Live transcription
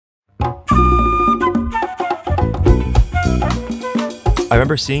I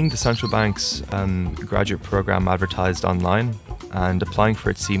remember seeing the central bank's graduate program advertised online, and applying for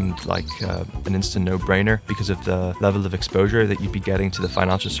it seemed like an instant no-brainer because of the level of exposure that you'd be getting to the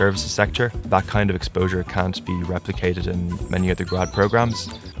financial services sector. That kind of exposure can't be replicated in many other grad programs.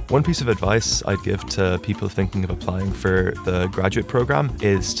 One piece of advice I'd give to people thinking of applying for the graduate program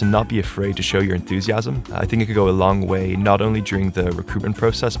is to not be afraid to show your enthusiasm. I think it could go a long way, not only during the recruitment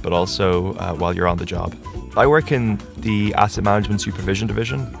process, but also while you're on the job. I work in the Asset Management Supervision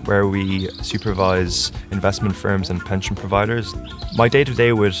Division, where we supervise investment firms and pension providers. My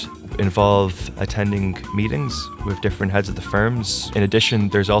day-to-day would involve attending meetings with different heads of the firms. In addition,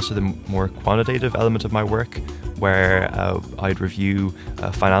 there's also the more quantitative element of my work, where I'd review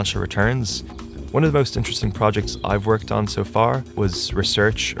financial returns. One of the most interesting projects I've worked on so far was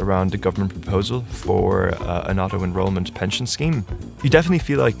research around a government proposal for an auto-enrollment pension scheme. You definitely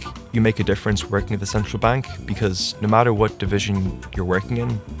feel like you make a difference working at the central bank, because no matter what division you're working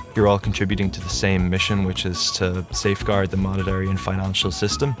in, you're all contributing to the same mission, which is to safeguard the monetary and financial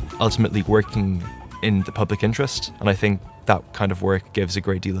system, ultimately working in the public interest. And I think that kind of work gives a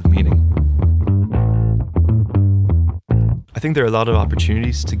great deal of meaning. I think there are a lot of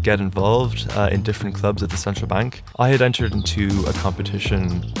opportunities to get involved in different clubs at the central bank. I had entered into a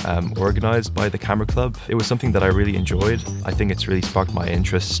competition organised by the Camera Club. It was something that I really enjoyed. I think it's really sparked my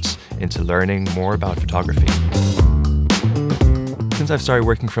interest into learning more about photography. Since I've started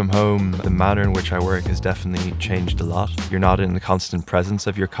working from home, the manner in which I work has definitely changed a lot. You're not in the constant presence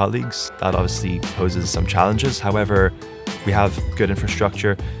of your colleagues. That obviously poses some challenges. However, we have good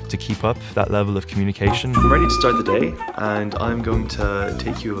infrastructure to keep up that level of communication. I'm ready to start the day, and I'm going to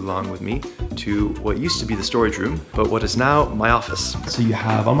take you along with me to what used to be the storage room, but what is now my office. So you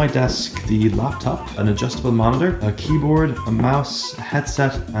have on my desk the laptop, an adjustable monitor, a keyboard, a mouse, a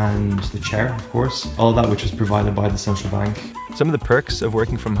headset, and the chair, of course. All that which is provided by the central bank. Some of the perks of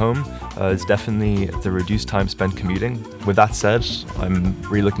working from home is definitely the reduced time spent commuting. With that said, I'm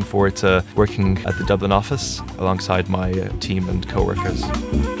really looking forward to working at the Dublin office alongside my team and co-workers.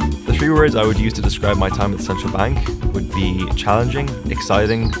 The three words I would use to describe my time at the central bank would be challenging,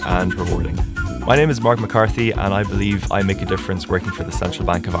 exciting, and rewarding. My name is Mark McCarthy, and I believe I make a difference working for the Central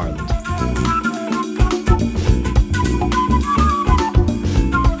Bank of Ireland.